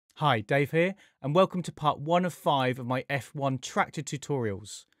Hi, Dave here, and welcome to part 1 of 5 of my F1 Traktor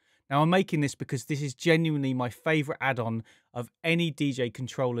tutorials. Now I'm making this because this is genuinely my favourite add-on of any DJ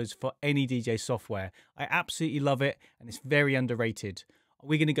controllers for any DJ software. I absolutely love it and it's very underrated.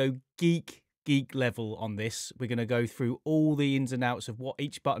 We're going to go geek level on this. We're going to go through all the ins and outs of what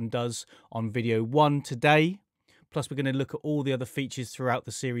each button does on video 1 today. Plus we're going to look at all the other features throughout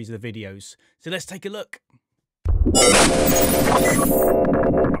the series of the videos. So let's take a look.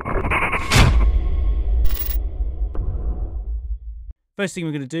 First thing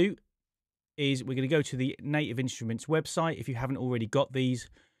we're going to do is we're going to go to the Native Instruments website. If you haven't already got these,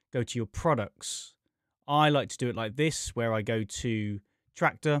 go to your products. I like to do it like this, where I go to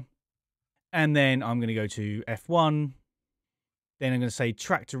Traktor, and then I'm going to go to F1. Then I'm going to say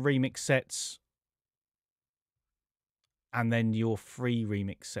Traktor Remix Sets, and then your free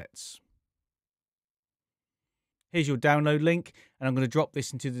remix sets. Here's your download link, and I'm going to drop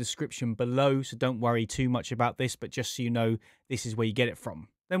this into the description below, so don't worry too much about this, but just so you know, this is where you get it from.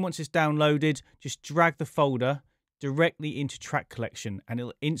 Then once it's downloaded, just drag the folder directly into Track Collection, and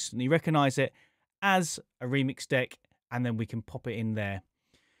it'll instantly recognize it as a remix deck, and then we can pop it in there.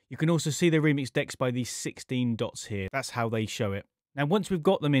 You can also see the remix decks by these 16 dots here. That's how they show it. Now, once we've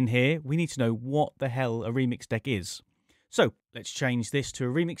got them in here, we need to know what the hell a remix deck is. So let's change this to a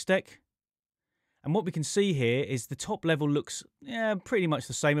remix deck. And what we can see here is the top level looks pretty much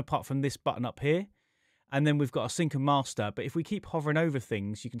the same apart from this button up here. And then we've got a sync and master. But if we keep hovering over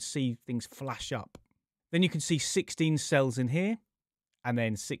things, you can see things flash up. Then you can see 16 cells in here. And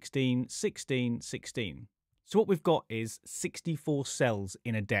then 16, 16, 16. So what we've got is 64 cells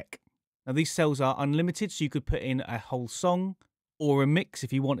in a deck. Now these cells are unlimited, so you could put in a whole song or a mix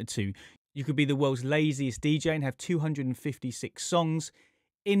if you wanted to. You could be the world's laziest DJ and have 256 songs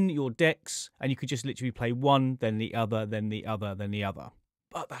in your decks, and you could just literally play one, then the other, then the other, then the other.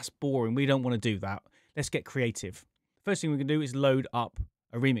 But that's boring. We don't want to do that. Let's get creative. First thing we can do is load up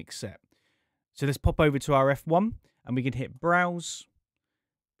a remix set. So let's pop over to our F1 and we can hit browse.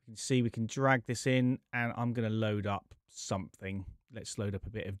 You can see we can drag this in, and I'm going to load up something. Let's load up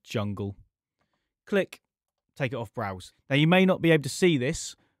a bit of jungle. Click, take it off browse. Now you may not be able to see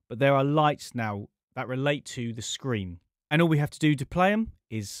this, but there are lights now that relate to the screen. And all we have to do to play them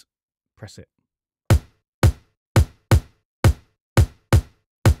is press it.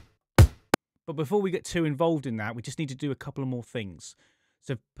 But before we get too involved in that, we just need to do a couple of more things.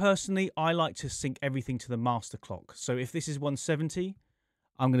 So personally, I like to sync everything to the master clock. So if this is 170,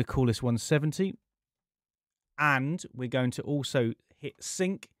 I'm going to call this 170. And we're going to also hit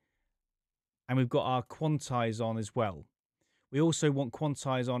sync. And we've got our quantize on as well. We also want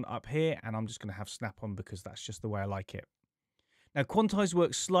quantize on up here, and I'm just going to have snap on because that's just the way I like it. Now, quantize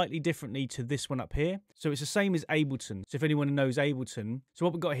works slightly differently to this one up here. So it's the same as Ableton. So if anyone knows Ableton, so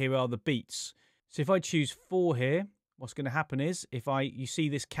what we've got here are the beats. So if I choose 4 here, what's going to happen is you see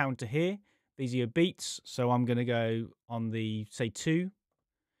this counter here, these are your beats. So I'm going to go on the, say, 2,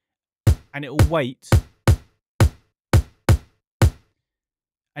 and it will wait.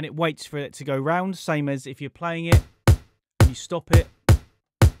 And it waits for it to go round, same as if you're playing it, and you stop it,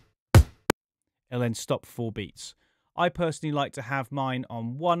 it'll then stop 4 beats. I personally like to have mine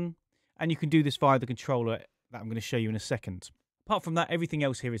on 1, and you can do this via the controller that I'm going to show you in a second. Apart from that, everything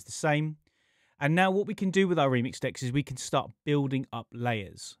else here is the same. And now what we can do with our remix decks is we can start building up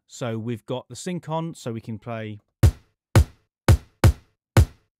layers. So we've got the sync on, so we can play.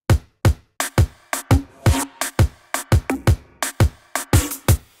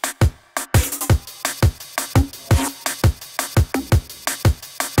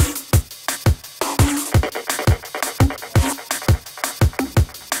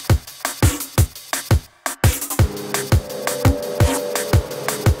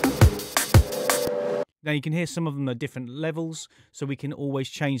 Now you can hear some of them are different levels, so we can always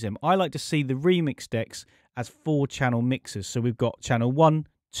change them. I like to see the remix decks as 4-channel mixers. So we've got channel 1,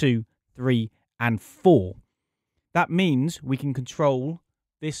 2, 3, and 4. That means we can control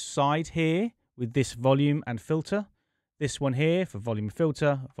this side here with this volume and filter. This one here for volume and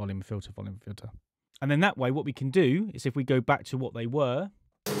filter, volume and filter, volume and filter. And then that way what we can do is if we go back to what they were.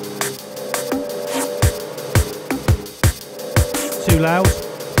 Too loud.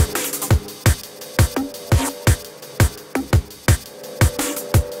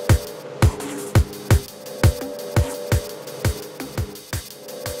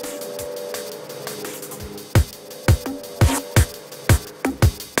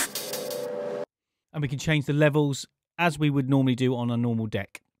 And we can change the levels as we would normally do on a normal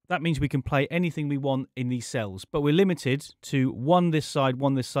deck. That means we can play anything we want in these cells, but we're limited to 1 this side,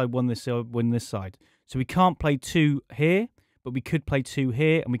 1 this side, 1 this side, 1 this side. So we can't play 2 here, but we could play 2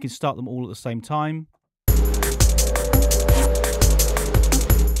 here, and we can start them all at the same time.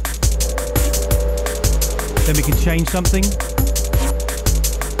 Then we can change something.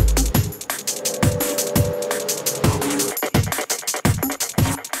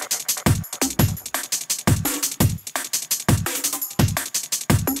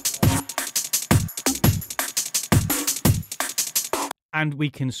 And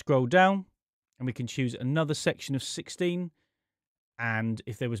we can scroll down and we can choose another section of 16. And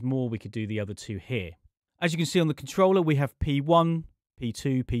if there was more, we could do the other 2 here. As you can see on the controller, we have P1,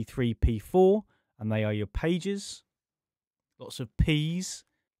 P2, P3, P4, and they are your pages. Lots of Ps.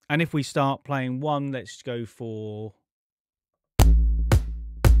 And if we start playing 1, let's go for...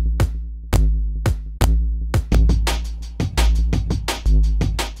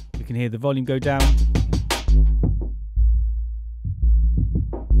 We can hear the volume go down.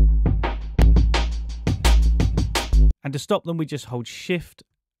 And to stop them, we just hold Shift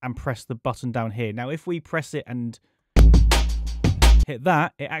and press the button down here. Now, if we press it and hit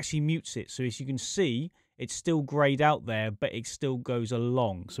that, it actually mutes it. So as you can see, it's still grayed out there, but it still goes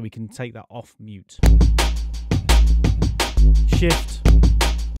along. So we can take that off mute. Shift,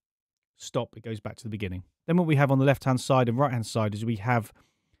 stop, it goes back to the beginning. Then what we have on the left-hand side and right-hand side is we have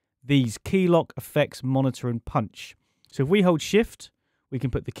these key lock, effects, monitor, and punch. So if we hold Shift, we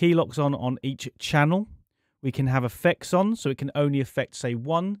can put the key locks on each channel. We can have effects on, so it can only affect, say,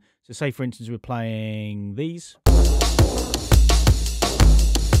 1. So say, for instance, we're playing these.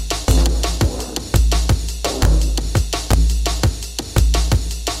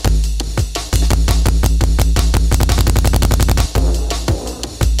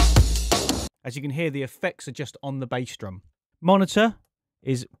 As you can hear, the effects are just on the bass drum. Monitor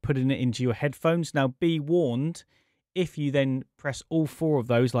is putting it into your headphones. Now, be warned, if you then press all 4 of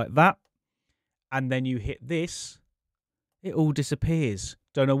those like that, and then you hit this, it all disappears.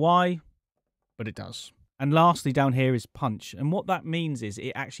 Don't know why, but it does. And lastly, down here is punch. And what that means is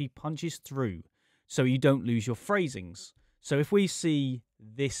it actually punches through, so you don't lose your phrasings. So if we see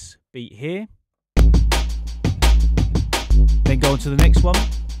this beat here, then go on to the next one.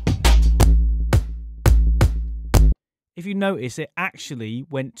 If you notice, it actually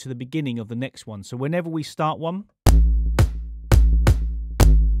went to the beginning of the next one. So whenever we start one,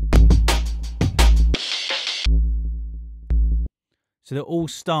 so that all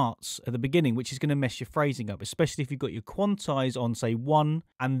starts at the beginning, which is going to mess your phrasing up, especially if you've got your quantize on, say, 1,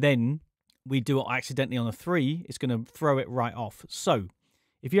 and then we do it accidentally on a 3, it's going to throw it right off. So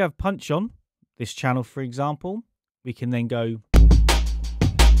if you have punch on this channel, for example, we can then go...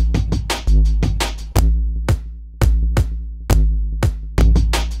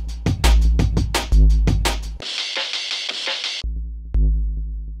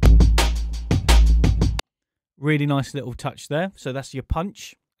 Really nice little touch there. So that's your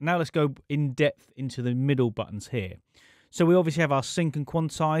punch. Now let's go in depth into the middle buttons here. So we obviously have our sync and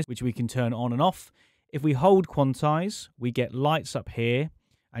quantize, which we can turn on and off. If we hold quantize, we get lights up here,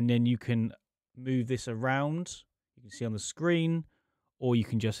 and then you can move this around. You can see on the screen, or you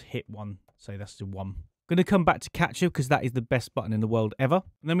can just hit 1. So that's the 1. Going to come back to capture because that is the best button in the world ever.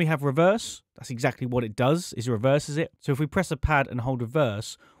 And then we have reverse. That's exactly what it does, is reverses it. So if we press a pad and hold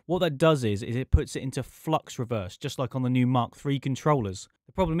reverse, what that does is it puts it into flux reverse, just like on the new Mark III controllers.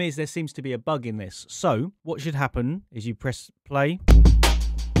 The problem is there seems to be a bug in this. So what should happen is you press play,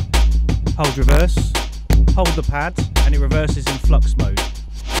 hold reverse, hold the pad, and it reverses in flux mode.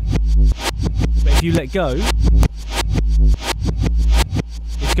 But if you let go,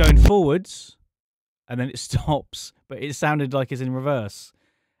 it's going forwards, and then it stops, but it sounded like it's in reverse.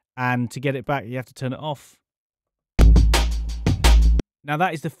 And to get it back, you have to turn it off. Now,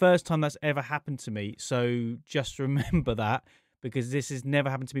 that is the first time that's ever happened to me, so just remember that, because this has never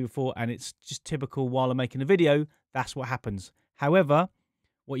happened to me before, and it's just typical while I'm making a video, that's what happens. However,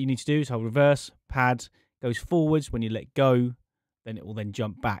 what you need to do is hold reverse, pad, goes forwards. When you let go, then it will then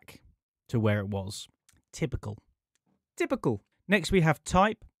jump back to where it was. Typical. Typical. Next, we have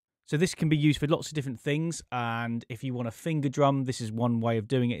type. So this can be used for lots of different things, and if you want a finger drum, this is one way of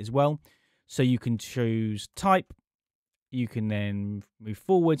doing it as well. So you can choose type, you can then move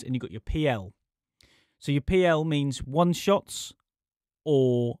forwards, and you've got your PL. So your PL means one shots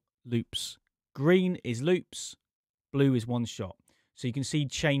or loops. Green is loops, blue is one shot. So you can see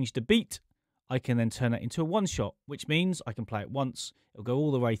change the beat. I can then turn that into a one shot, which means I can play it once, it'll go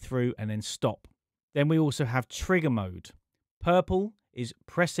all the way through and then stop. Then we also have trigger mode. Purple is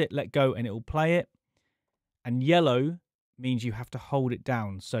press it, let go, and it will play it. And yellow means you have to hold it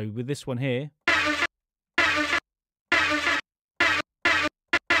down. So with this one here,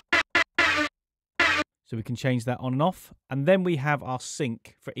 So we can change that on and off. And then we have our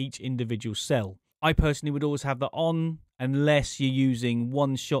sync for each individual cell. I personally would always have that on unless you're using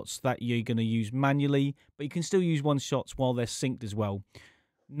one shots that you're going to use manually, but you can still use one shots while they're synced as well.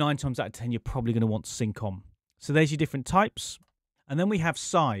 9 times out of 10, you're probably going to want sync on. So there's your different types. And then we have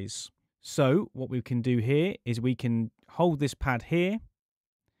size. So what we can do here is we can hold this pad here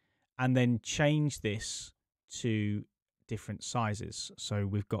and then change this to different sizes. So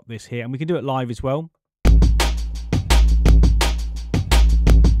we've got this here, and we can do it live as well.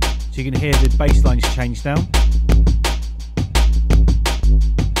 So you can hear the bass lines change now.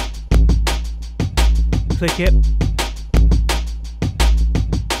 Click it.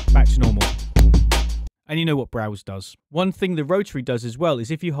 Back to normal. And you know what browse does. One thing the rotary does as well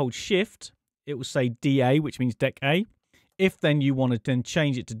is if you hold shift, it will say DA, which means deck A. If then you want to then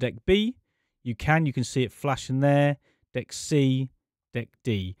change it to deck B, you can see it flashing there, deck C, deck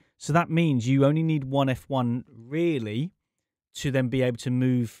D. So that means you only need one F1 really to then be able to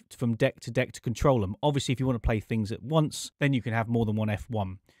move from deck to control them. Obviously, if you want to play things at once, then you can have more than one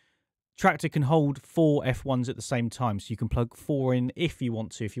F1. Traktor can hold 4 F1s at the same time, so you can plug 4 in if you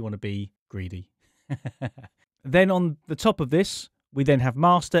want to be greedy. Then on the top of this, we then have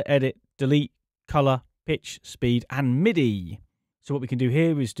master, edit, delete, color, pitch, speed, and MIDI. So what we can do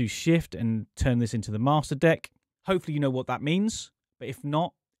here is do shift and turn this into the master deck. Hopefully you know what that means, but if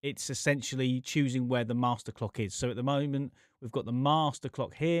not, it's essentially choosing where the master clock is. So at the moment, we've got the master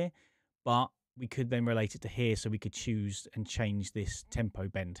clock here, but we could then relate it to here, so we could choose and change this tempo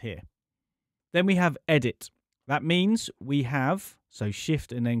bend here. Then we have edit. That means we have, so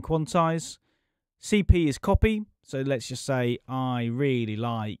shift and then quantize. CP is copy. So let's just say I really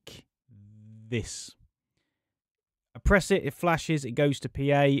like this. I press it, it flashes, it goes to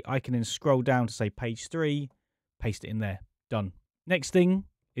PA. I can then scroll down to say page 3, paste it in there. Done. Next thing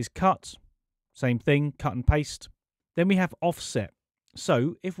is cut. Same thing, cut and paste. Then we have offset.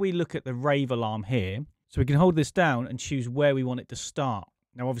 So if we look at the rave alarm here, so we can hold this down and choose where we want it to start.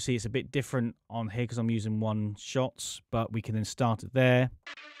 Now obviously it's a bit different on here because I'm using one shots, but we can then start it there.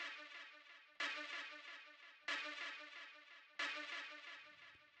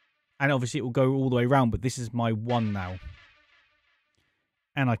 And obviously it will go all the way around, but this is my 1 now.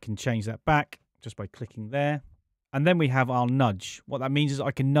 And I can change that back just by clicking there. And then we have our nudge. What that means is I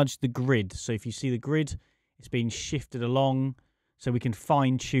can nudge the grid. So if you see the grid, it's being shifted along. So we can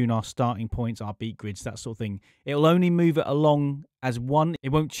fine tune our starting points, our beat grids, that sort of thing. It will only move it along as 1. It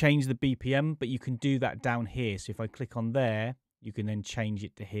won't change the BPM, but you can do that down here. So if I click on there, you can then change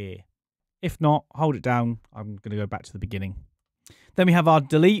it to here. If not, hold it down. I'm going to go back to the beginning. Then we have our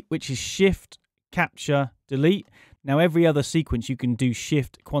delete, which is shift, capture, delete. Now every other sequence you can do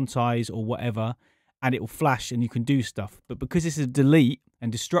shift, quantize or whatever, and it will flash and you can do stuff. But because this is delete and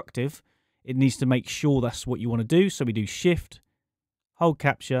destructive, it needs to make sure that's what you want to do. So we do shift, hold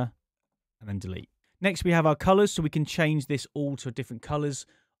capture, and then delete. Next we have our colors, so we can change this all to different colors.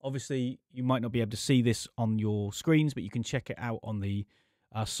 Obviously you might not be able to see this on your screens, but you can check it out on the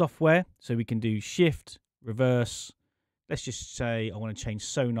software. So we can do shift, reverse. Let's just say I want to change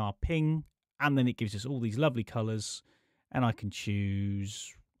sonar ping, and then it gives us all these lovely colors, and I can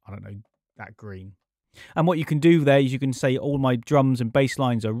choose, I don't know, that green. And what you can do there is you can say all my drums and bass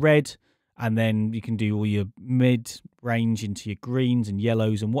lines are red, and then you can do all your mid range into your greens and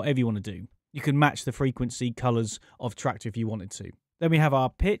yellows and whatever you want to do. You can match the frequency colors of Traktor if you wanted to. Then we have our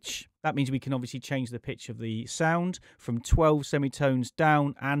pitch. That means we can obviously change the pitch of the sound from 12 semitones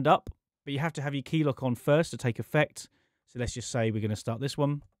down and up, but you have to have your key lock on first to take effect. So let's just say we're going to start this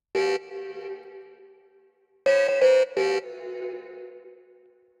one.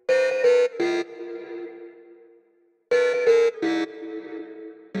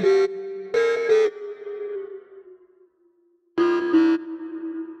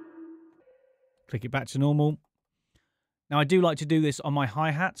 Click it back to normal. Now I do like to do this on my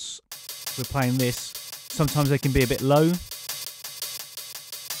hi-hats. We're playing this. Sometimes they can be a bit low.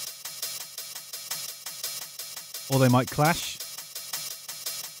 Or they might clash.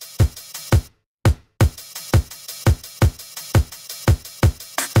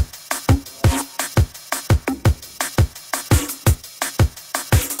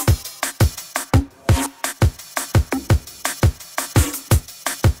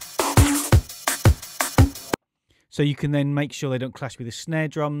 So you can then make sure they don't clash with the snare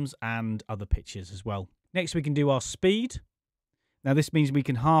drums and other pitches as well. Next we can do our speed. Now this means we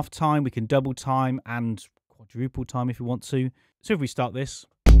can half time, we can double time and quadruple time if we want to. So if we start this.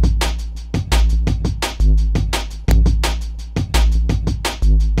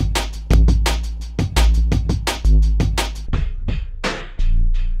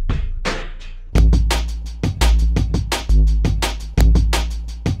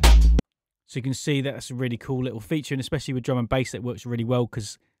 So you can see that that's a really cool little feature, and especially with drum and bass, that works really well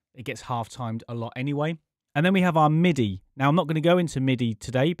because it gets half-timed a lot anyway. And then we have our MIDI. Now, I'm not going to go into MIDI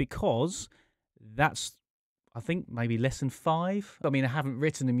today because that's, I think, maybe lesson 5. I mean, I haven't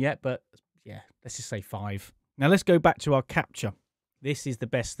written them yet, but yeah, let's just say 5. Now, let's go back to our capture. This is the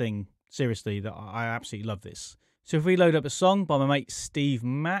best thing, seriously, that I absolutely love this. So if we load up a song by my mate Steve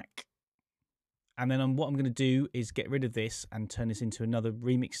Mack, and then what I'm going to do is get rid of this and turn this into another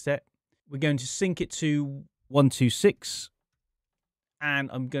remix set. We're going to sync it to 126. And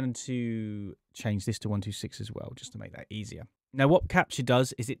I'm going to change this to 126 as well, just to make that easier. Now, what capture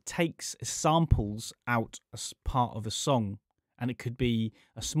does is it takes samples out as part of a song, and it could be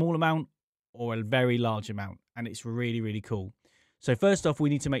a small amount or a very large amount, and it's really, really cool. So first off, we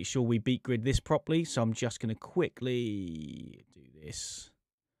need to make sure we beat grid this properly, so I'm just going to quickly do this.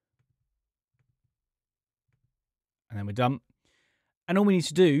 And then we're done. And all we need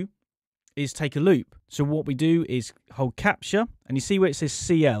to do is take a loop. So what we do is hold capture, and you see where it says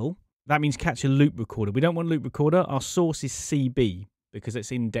CL, that means capture loop recorder. We don't want loop recorder. Our source is CB because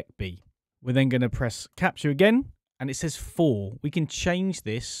it's in deck B. We're then going to press capture again, and it says 4. We can change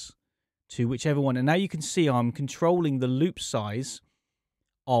this to whichever one. And now you can see I'm controlling the loop size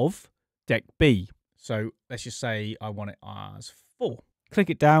of deck B. So let's just say I want it as 4. Click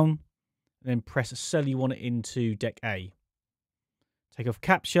it down, and then press a cell you want it into deck A. Take off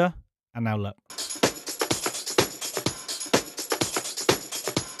capture, and now look.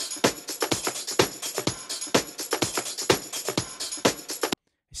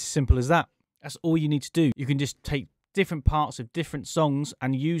 It's as simple as that. That's all you need to do. You can just take different parts of different songs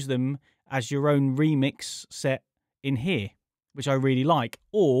and use them as your own remix set in here, which I really like.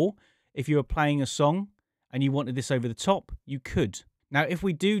 Or if you were playing a song and you wanted this over the top, you could. Now, if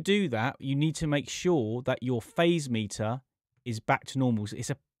we do that, you need to make sure that your phase meter is back to normal. It's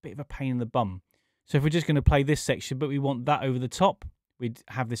a bit of a pain in the bum. So if we're just going to play this section, but we want that over the top, we'd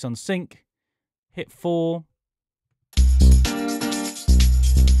have this on sync, hit 4.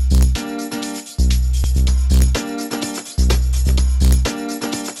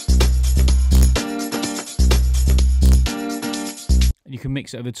 And you can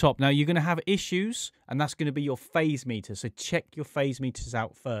mix it over the top. Now you're going to have issues, and that's going to be your phase meter. So check your phase meters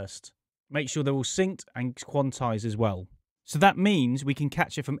out first. Make sure they're all synced and quantized as well. So that means we can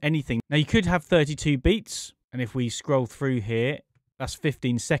capture from anything. Now you could have 32 beats, and if we scroll through here, that's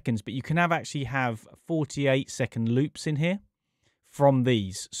 15 seconds, but you can actually have 48-second loops in here from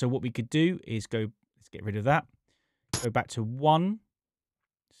these. So what we could do is let's get rid of that. Go back to 1,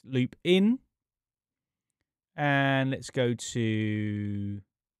 loop in, and let's go to,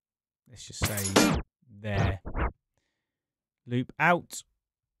 let's just say there. Loop out,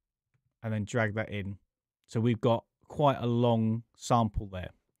 and then drag that in. So we've got quite a long sample there.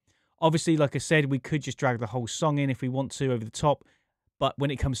 Obviously, like I said, we could just drag the whole song in if we want to over the top, but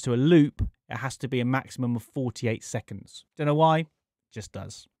when it comes to a loop, it has to be a maximum of 48 seconds. Don't know why, just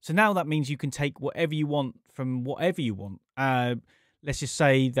does. So now that means you can take whatever you want from whatever you want. Let's just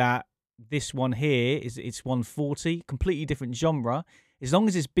say that this one here it's 140, completely different genre. As long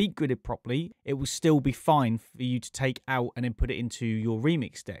as it's beat gridded properly, it will still be fine for you to take out and then put it into your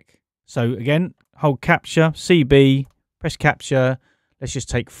remix deck. So again, hold capture, CB, press capture. Let's just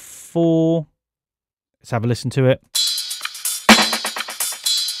take 4. Let's have a listen to it.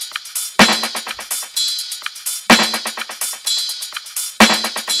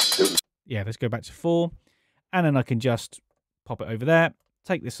 Yeah, let's go back to 4. And then I can just pop it over there,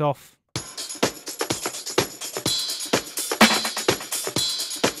 take this off.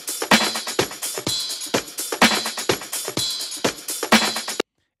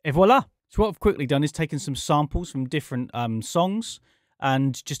 Et voila! So what I've quickly done is taken some samples from different songs,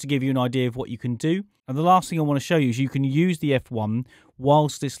 and just to give you an idea of what you can do. And the last thing I want to show you is you can use the F1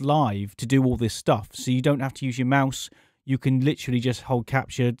 whilst it's live to do all this stuff. So you don't have to use your mouse. You can literally just hold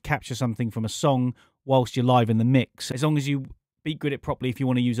capture something from a song whilst you're live in the mix. As long as you beat grid it properly, if you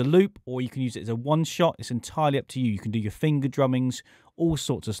want to use a loop, or you can use it as a one shot, it's entirely up to you. You can do your finger drummings, all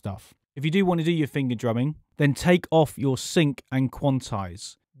sorts of stuff. If you do want to do your finger drumming, then take off your sync and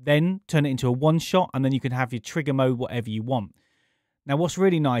quantize. Then turn it into a one shot, and then you can have your trigger mode, whatever you want. Now, what's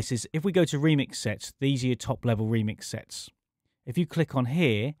really nice is if we go to remix sets, these are your top level remix sets. If you click on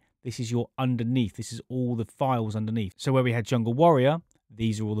here, this is your underneath. This is all the files underneath. So where we had Jungle Warrior,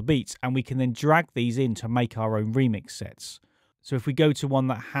 these are all the beats, and we can then drag these in to make our own remix sets. So if we go to one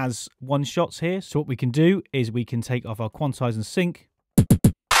that has one shots here, so what we can do is we can take off our quantize and sync.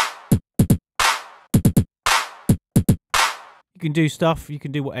 You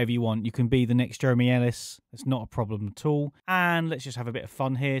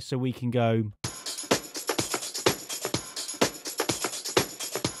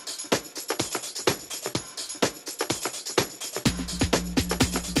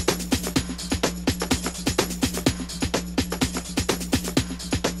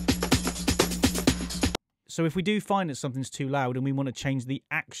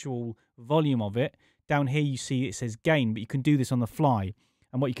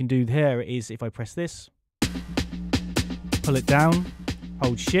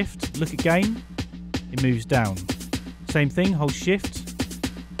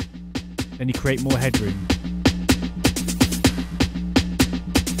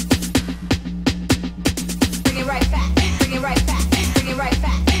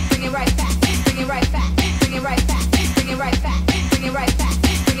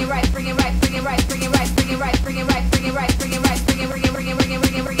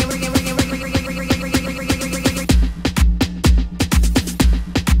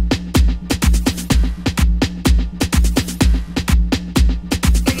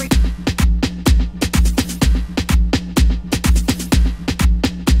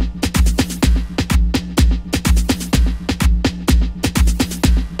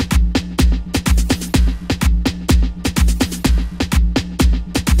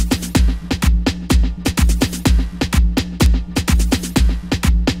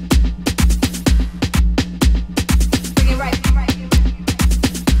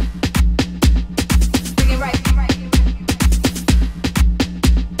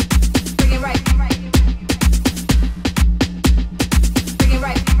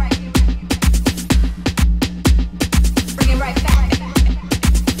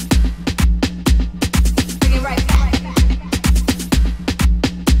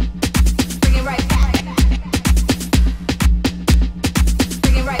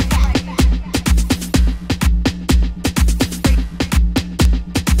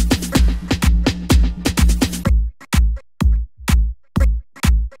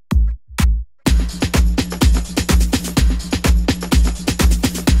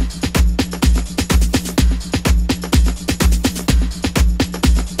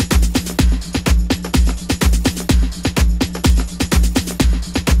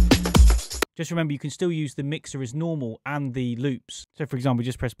Just remember, you can still use the mixer as normal and the loops. So for example,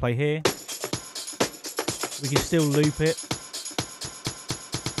 just press play here. We can still loop it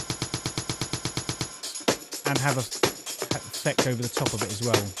and have a effect over the top of it as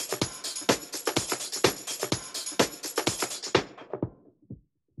well.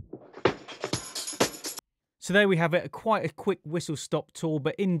 So there we have it, quite a quick whistle stop tour,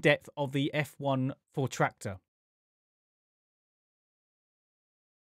 but in depth of the F1 for Traktor.